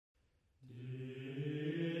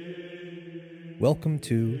Welcome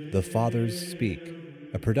to The Fathers Speak,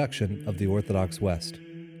 a production of the Orthodox West.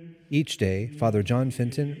 Each day, Father John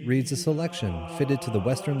Fenton reads a selection fitted to the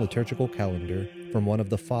Western liturgical calendar from one of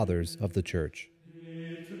the Fathers of the Church.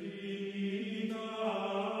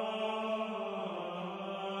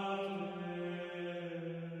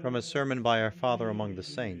 From a sermon by our Father among the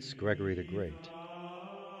Saints, Gregory the Great.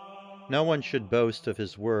 No one should boast of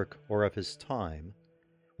his work or of his time.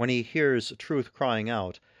 When he hears truth crying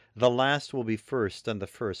out, the last will be first and the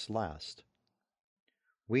first last.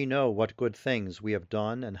 We know what good things we have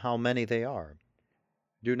done and how many they are.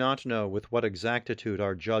 Do not know with what exactitude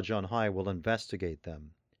our Judge on high will investigate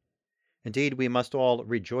them. Indeed, we must all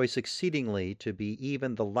rejoice exceedingly to be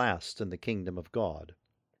even the last in the kingdom of God.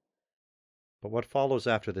 But what follows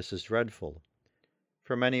after this is dreadful.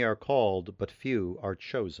 For many are called, but few are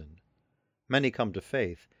chosen. Many come to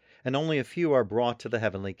faith, and only a few are brought to the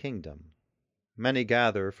heavenly kingdom. Many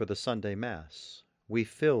gather for the Sunday Mass. We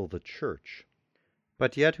fill the church.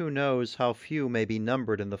 But yet who knows how few may be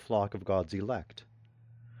numbered in the flock of God's elect?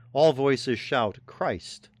 All voices shout,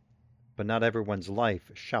 Christ, but not everyone's life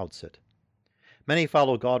shouts it. Many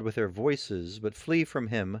follow God with their voices, but flee from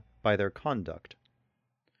him by their conduct.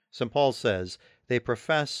 St. Paul says, they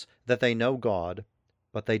profess that they know God,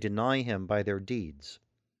 but they deny him by their deeds.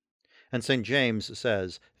 And St. James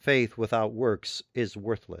says, faith without works is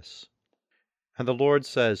worthless. And the Lord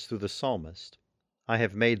says through the psalmist, I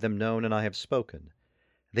have made them known and I have spoken.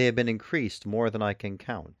 They have been increased more than I can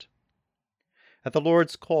count. At the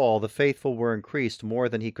Lord's call, the faithful were increased more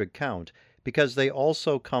than he could count, because they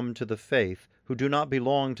also come to the faith who do not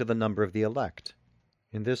belong to the number of the elect.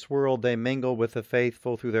 In this world they mingle with the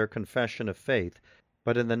faithful through their confession of faith,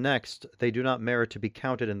 but in the next they do not merit to be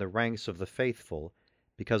counted in the ranks of the faithful,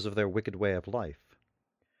 because of their wicked way of life.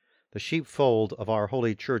 The sheepfold of our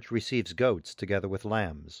Holy Church receives goats together with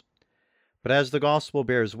lambs. But as the Gospel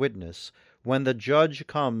bears witness, when the Judge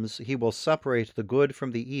comes, he will separate the good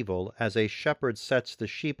from the evil, as a shepherd sets the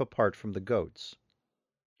sheep apart from the goats.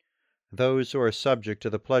 Those who are subject to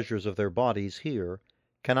the pleasures of their bodies here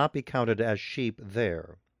cannot be counted as sheep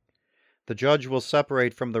there. The Judge will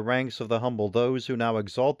separate from the ranks of the humble those who now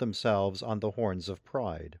exalt themselves on the horns of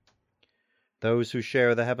pride. Those who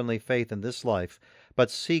share the heavenly faith in this life,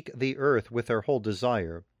 but seek the earth with their whole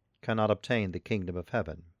desire, cannot obtain the kingdom of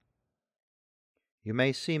heaven. You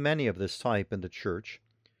may see many of this type in the Church,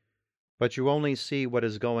 but you only see what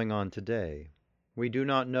is going on today. We do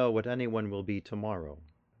not know what anyone will be tomorrow.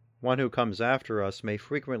 One who comes after us may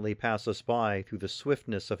frequently pass us by through the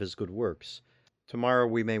swiftness of his good works. Tomorrow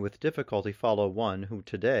we may with difficulty follow one who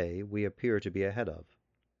today we appear to be ahead of.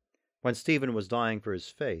 When Stephen was dying for his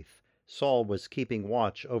faith, Saul was keeping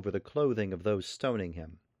watch over the clothing of those stoning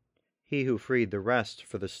him. He who freed the rest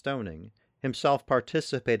for the stoning himself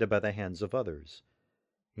participated by the hands of others.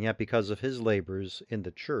 And yet because of his labors in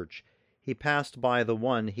the church, he passed by the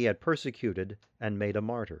one he had persecuted and made a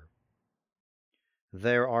martyr.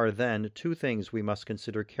 There are then two things we must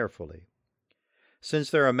consider carefully. Since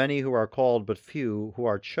there are many who are called but few who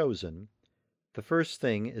are chosen, the first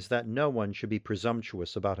thing is that no one should be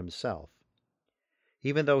presumptuous about himself.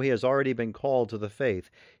 Even though he has already been called to the faith,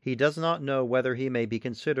 he does not know whether he may be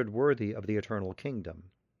considered worthy of the eternal kingdom.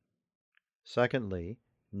 Secondly,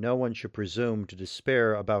 no one should presume to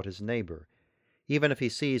despair about his neighbor, even if he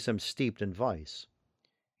sees him steeped in vice.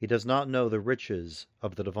 He does not know the riches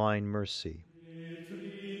of the divine mercy.